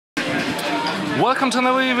Welcome to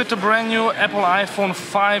another video with the brand new Apple iPhone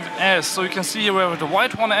 5S. So you can see here we have the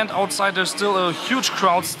white one, and outside there's still a huge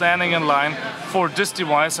crowd standing in line for this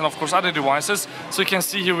device and of course other devices. So you can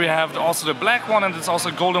see here we have also the black one, and it's also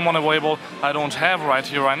a golden one available. I don't have right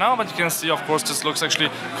here right now, but you can see of course this looks actually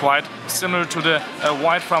quite similar to the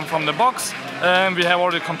white from the box. We have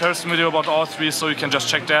already a comparison video about all three, so you can just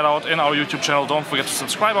check that out in our YouTube channel. Don't forget to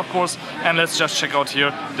subscribe of course, and let's just check out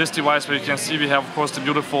here this device where you can see we have of course the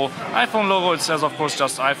beautiful iPhone logo. It says of course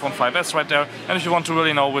just iPhone 5S right there, and if you want to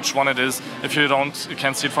really know which one it is, if you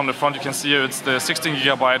can't see it from the front, you can see here it's the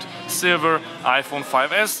 16GB silver iPhone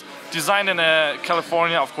 5S, designed in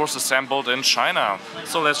California, of course assembled in China.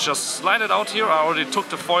 So let's just slide it out here. I already took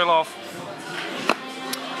the foil off,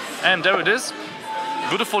 and there it is.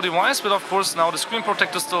 Beautiful device, but of course now the screen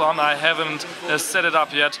protector is still on. I haven't set it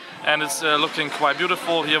up yet, and it's looking quite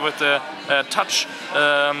beautiful here with the touch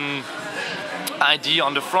ID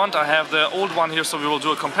on the front. I have the old one here, so we will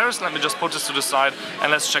do a comparison. Let me just put this to the side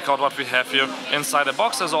and let's check out what we have here inside the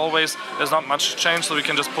box. As always, there's not much change, so we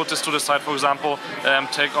can just put this to the side. For example,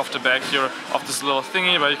 take off the back here of this little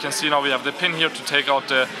thingy, where you can see now we have the pin here to take out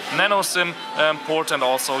the nano SIM port, and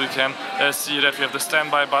also you can see that we have the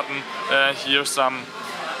standby button here, some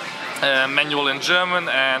manual in German,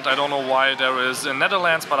 and I don't know why there is in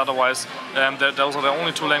Netherlands, but otherwise those are the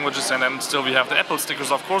only two languages. And then still we have the Apple stickers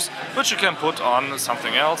of course, which you can put on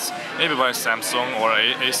something else, maybe by Samsung or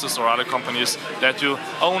Asus or other companies that you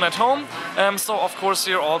own at home. So of course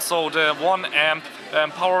here also the 1 amp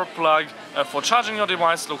power plug for charging your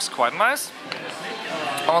device, looks quite nice.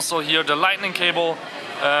 Also here the lightning cable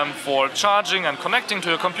for charging and connecting to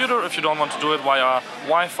your computer if you don't want to do it via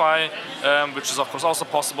Wi-Fi, which is of course also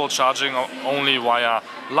possible, charging only via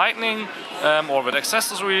lightning or with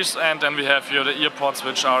accessories. And then we have here the earpods,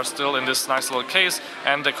 which are still in this nice little case,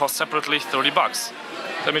 and they cost separately 30 bucks.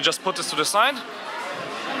 Let me just put this to the side,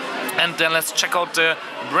 and then let's check out the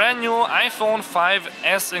brand new iPhone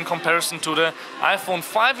 5S in comparison to the iPhone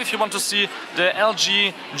 5. If you want to see the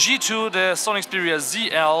LG G2, the Sony Xperia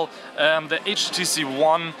ZL, the HTC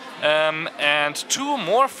One, and two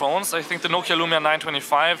more phones. I think the Nokia Lumia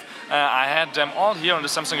 925. I had them all here on the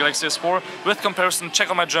Samsung Galaxy S4. With comparison, check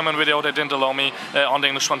out my German video. They didn't allow me on the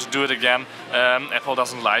English one to do it again. Apple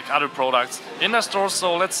doesn't like other products in their store.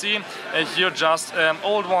 So let's see here just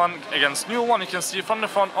old one against new one. You can see from the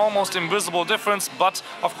front almost invisible difference, but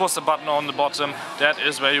of course the button on the bottom, that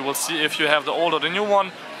is where you will see if you have the old or the new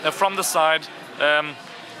one. From the side,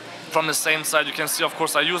 from the same side, you can see of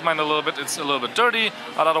course I use mine a little bit, it's a little bit dirty,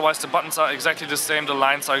 but otherwise the buttons are exactly the same, the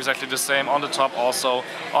lines are exactly the same on the top also,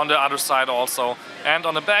 on the other side also, and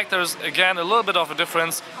on the back there's again a little bit of a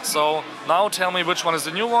difference. So now tell me which one is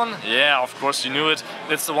the new one. Yeah, of course you knew it,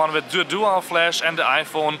 it's the one with the dual flash, and the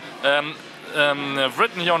iPhone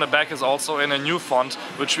written here on the back is also in a new font,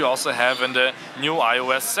 which we also have in the new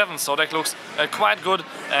iOS 7. So that looks quite good,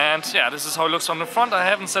 and yeah, this is how it looks from the front. I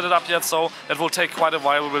haven't set it up yet, so it will take quite a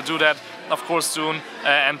while. We will do that of course soon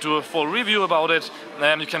and do a full review about it.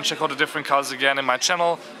 You can check out the different colors again in my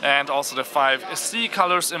channel, and also the 5C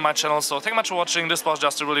colors in my channel. So thank you much for watching. This was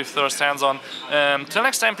just a really first hands-on. Till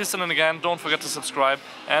next time, please tune in again. Don't forget to subscribe,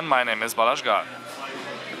 and my name is Balazs Gal.